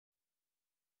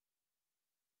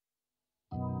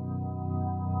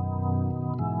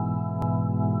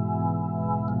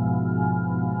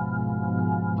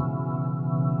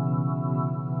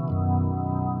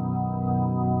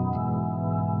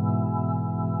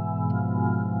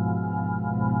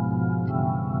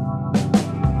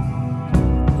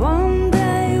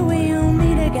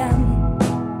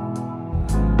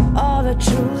the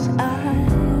truth I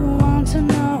want to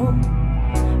know.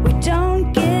 We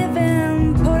don't give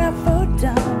in, put our foot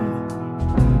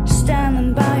down,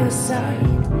 standing by your side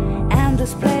and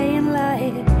displaying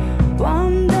light.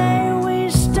 One day we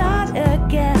start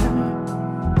again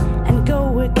and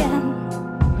go again.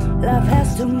 Love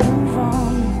has to move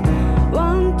on.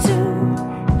 Want to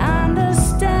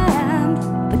understand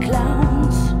the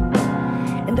clowns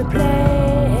in the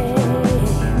play.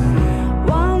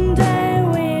 One day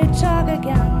we talk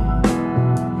again,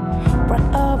 brought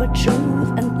over truth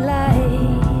and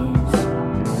lies.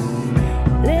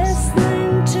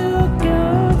 Listening to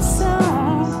good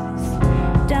songs,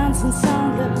 dancing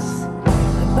soundless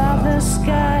above the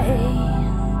sky.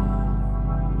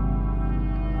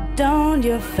 Don't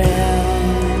you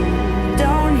fail,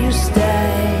 don't you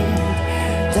stay,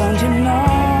 don't you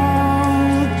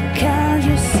know, can't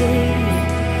you see?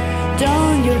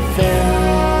 Don't you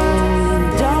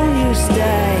fail, don't you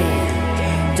stay,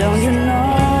 don't you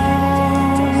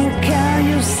know, can't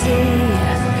you see?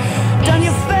 Don't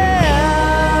you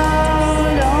fail,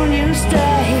 don't you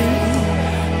stay,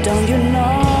 don't you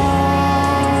know,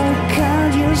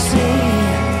 can't you see?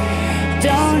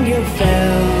 Don't you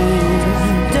fail,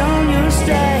 don't you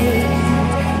stay,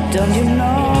 don't you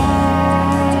know,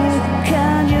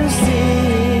 can you see?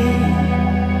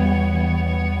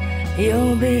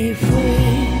 You'll be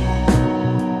free.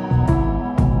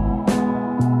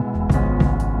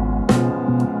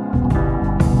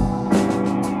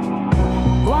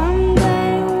 One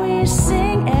day we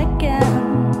sing again,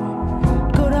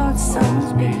 good old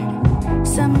songs beat,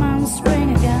 summer spring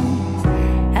again.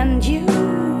 And you,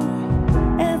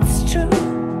 it's true,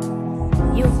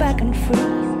 you're back and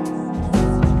free.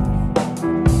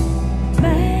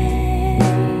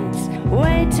 Mates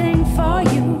waiting for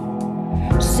you,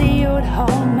 see you at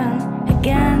home and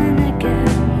again and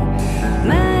again.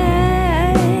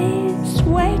 Mates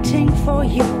waiting for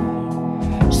you,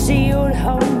 see you at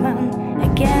home and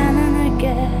again and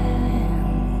again.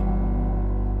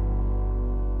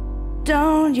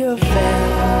 Don't you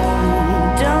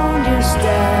fail, don't you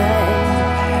stay,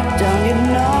 don't you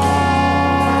know,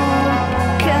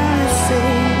 can you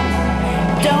see?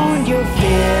 Don't you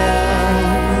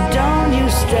feel, don't you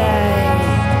stay,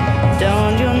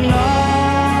 don't you know,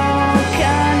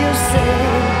 can you see?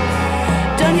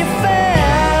 Don't you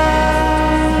fail,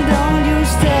 don't you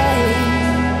stay,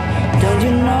 don't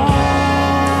you know,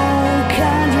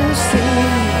 can you see?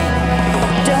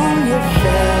 Don't you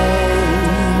fail,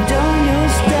 don't you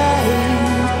stay,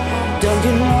 don't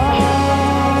you know,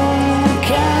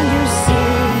 can you see?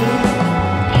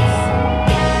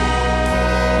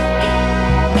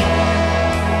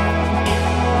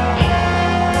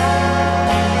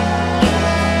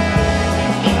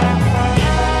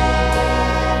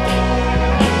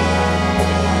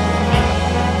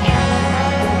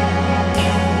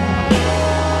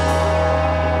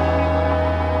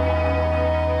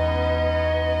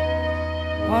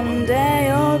 One day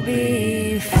you'll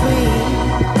be free.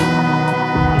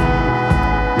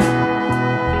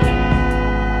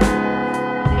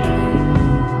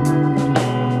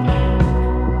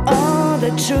 All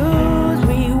the truth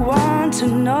we want to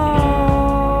know.